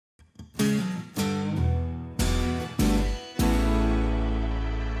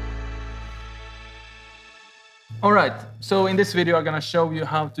All right, so in this video I'm gonna show you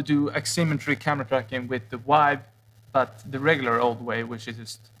how to do Aximmetry camera tracking with the Vive, but the regular old way, which is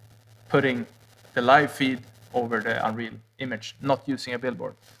just putting the live feed over the Unreal image, not using a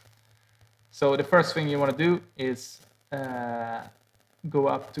billboard. So the first thing you want to do is go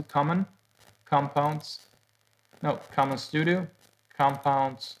up to Common Studio,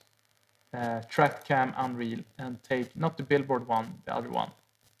 Compounds, Track Cam Unreal, and take not the billboard one, the other one,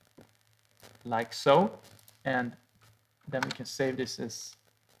 like so. And then we can save this as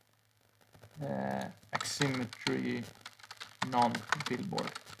Aximmetry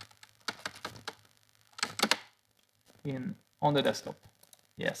Non-billboard on the desktop.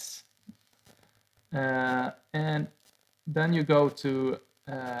 Yes. And then you go to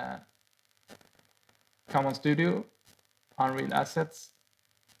Common Studio, Unreal Assets,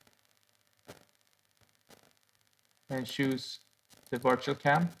 and choose the virtual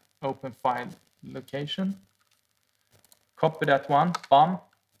cam, open file location. Copy that one, bomb.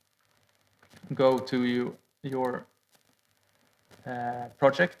 Go to your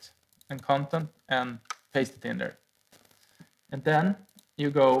project and content and paste it in there. And then you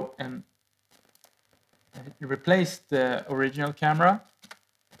go and replace the original camera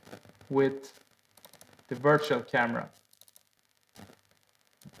with the virtual camera,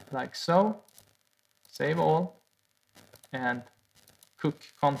 like so. Save all and cook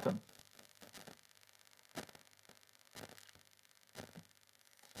content.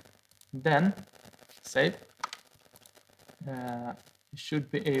 Then save. You should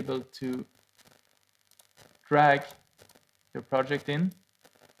be able to drag your project in.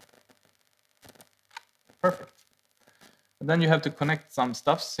 Perfect. And then you have to connect some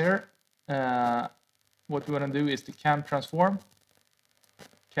stuffs here. What we want to do is the cam transform,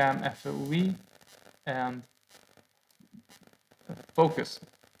 cam FOV, and focus.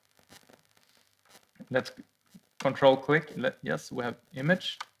 Let's control click. Yes, we have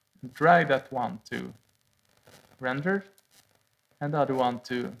image. Drag that one to render, and the other one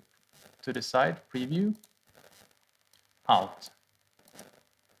to the side, preview, out.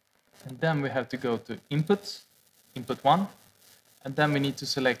 And then we have to go to input 1, and then we need to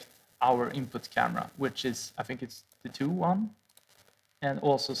select our input camera, which is, I think it's the 2-1, and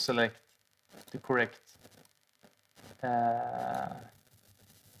also select the correct camera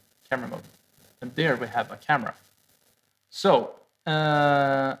mode. And there we have a camera. So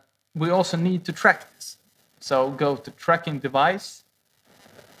we also need to track this. So go to tracking device,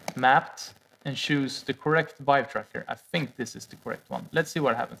 mapped, and choose the correct Vive tracker. I think this is the correct one. Let's see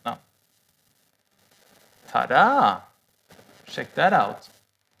what happens now. Ta-da! Check that out.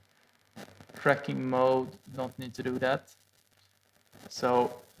 Tracking mode, don't need to do that.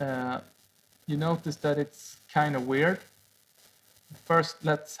 So you notice that it's kind of weird. First,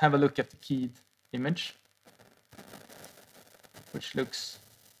 let's have a look at the keyed image, which looks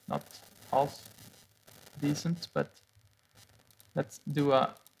not half decent, but let's do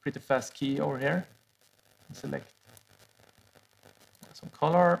a pretty fast key over here. Select some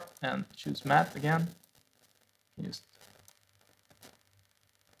color and choose matte again. I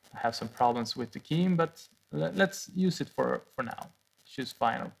have some problems with the keying, but let's use it for now. Choose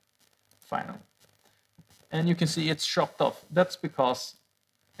final. And you can see it's chopped off. That's because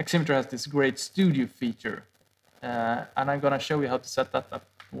Aximmetry has this great studio feature. And I'm gonna show you how to set that up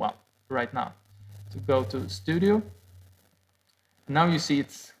right now. So go to studio. Now you see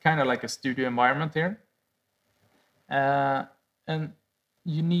it's kind of like a studio environment here. And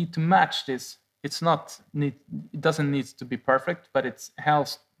you need to match this. It doesn't need to be perfect, but it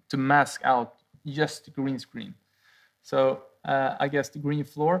helps to mask out just the green screen. So I guess the green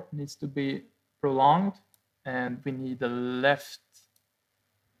floor needs to be prolonged, and we need the left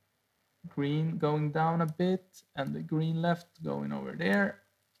green going down a bit and the green left going over there.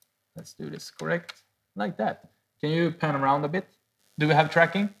 Let's do this correct, like that. Can you pan around a bit? Do we have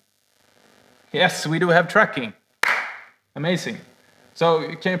tracking? Yes, we do have tracking. Amazing.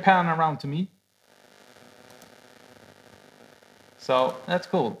 So can you pan around to me? So that's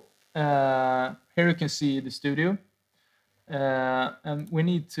cool. Here you can see the studio. And we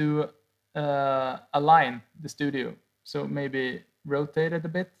need to align the studio. So maybe rotate it a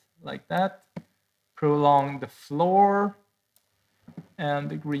bit like that. Prolong the floor and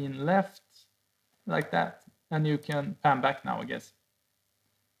the green left like that. And you can pan back now, I guess.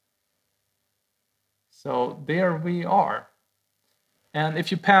 So there we are. And if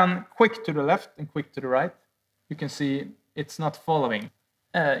you pan quick to the left and quick to the right, you can see it's not following.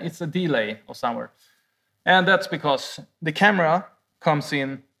 It's a delay of somewhere. And that's because the camera comes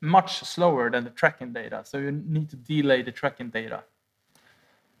in much slower than the tracking data. So you need to delay the tracking data.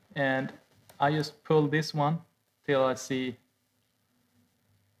 And I just pull this one till I see.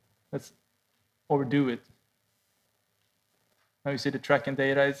 Let's overdo it. Now you see the tracking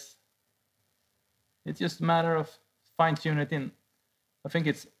data is. It's just a matter of fine-tune it in. I think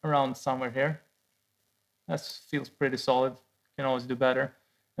it's around somewhere here. That feels pretty solid. Can always do better.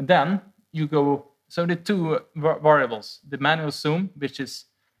 And then you go. So the two variables: the manual zoom, which is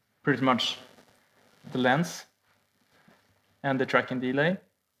pretty much the lens, and the tracking delay.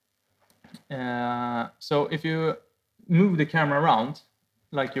 So if you move the camera around,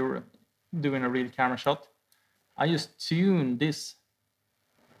 like you're doing a real camera shot, I just tune this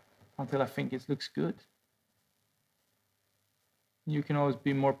until I think it looks good. You can always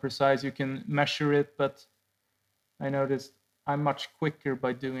be more precise. You can measure it, but I noticed I'm much quicker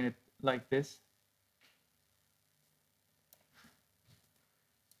by doing it like this.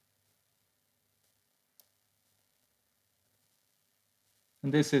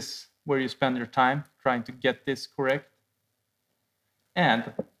 And this is where you spend your time trying to get this correct.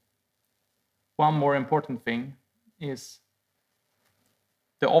 And one more important thing is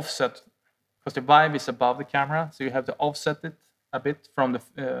the offset, because the Vive is above the camera, so you have to offset it a bit from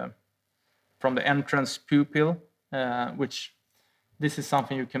the entrance pupil, which this is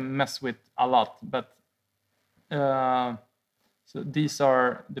something you can mess with a lot. But so these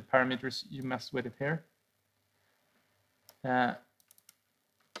are the parameters you mess with it here.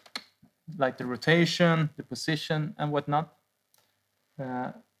 Like the rotation, the position, and whatnot.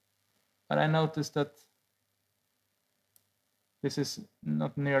 But I noticed that this is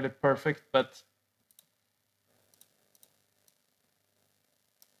not nearly perfect, but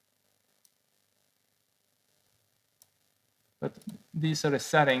these are the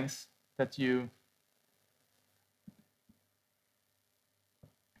settings that you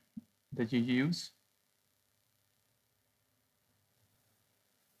use.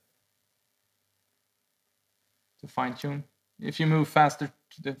 To fine tune. If you move faster,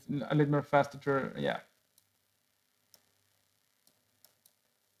 a little more faster, yeah.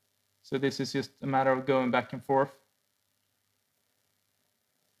 So this is just a matter of going back and forth,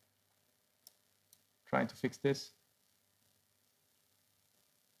 trying to fix this.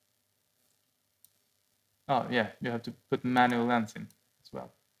 Oh yeah, you have to put manual lens in as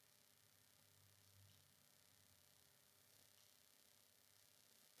well.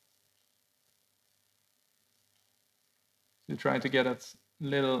 So trying to get as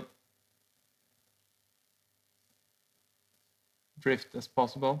little drift as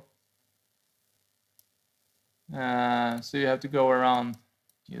possible. So you have to go around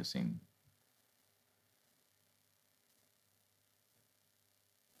using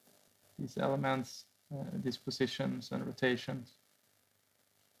these elements, these positions and rotations.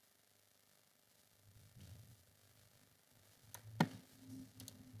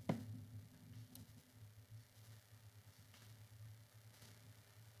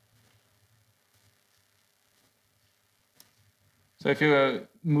 So if you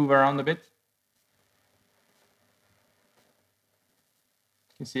move around a bit,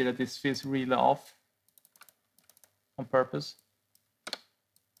 you can see that this feels really off on purpose.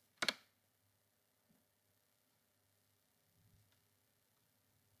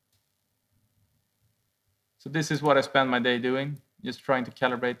 So this is what I spend my day doing, just trying to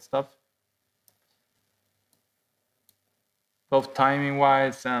calibrate stuff. Both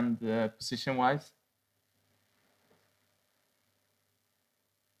timing-wise and position-wise.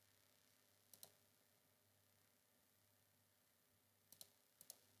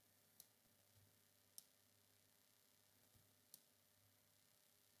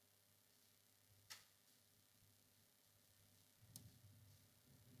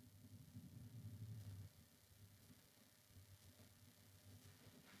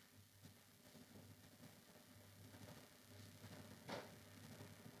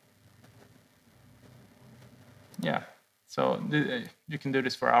 Yeah, so you can do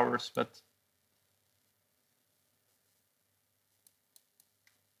this for hours, but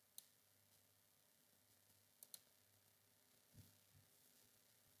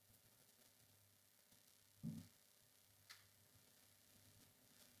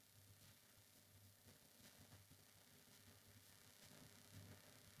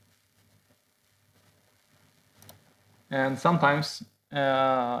and sometimes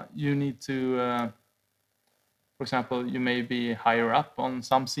you need to for example, you may be higher up on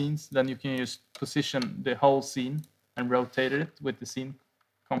some scenes, then you can just position the whole scene and rotate it with the scene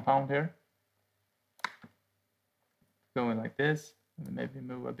compound here. Going like this, and maybe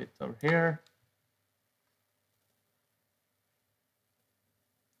move a bit over here.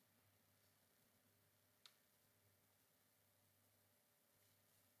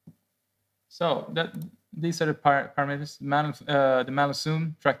 So these are the parameters: the manual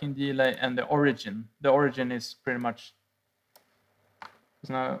zoom, tracking delay, and the origin. The origin is pretty much.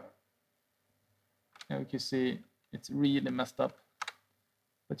 Now you can see it's really messed up,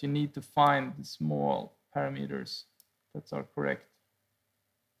 but you need to find the small parameters that are correct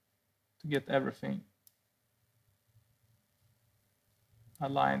to get everything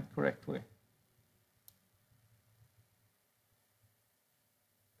aligned correctly.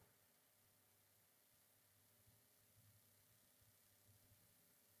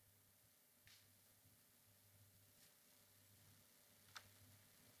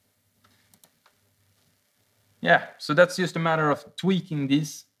 Yeah, so that's just a matter of tweaking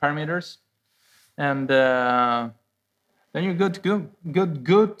these parameters, and then you're good to go.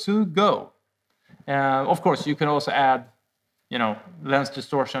 Good to go. Of course, you can also add, you know, lens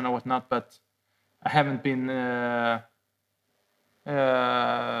distortion or whatnot, but I haven't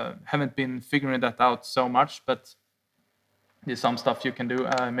been figuring that out so much. But there's some stuff you can do.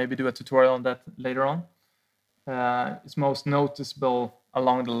 Maybe do a tutorial on that later on. It's most noticeable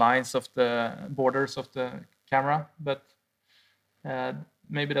along the lines of the borders of the camera, but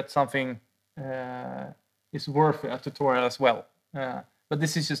maybe that's something is worth a tutorial as well. But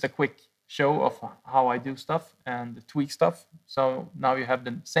this is just a quick show of how I do stuff and tweak stuff. So now you have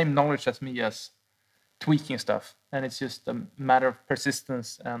the same knowledge as me as tweaking stuff, and it's just a matter of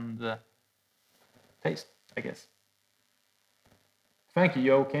persistence and taste, I guess. Thank you,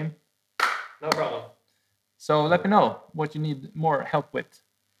 Joachim. No problem. So let me know what you need more help with.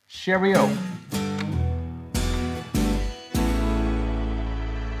 Cheerio.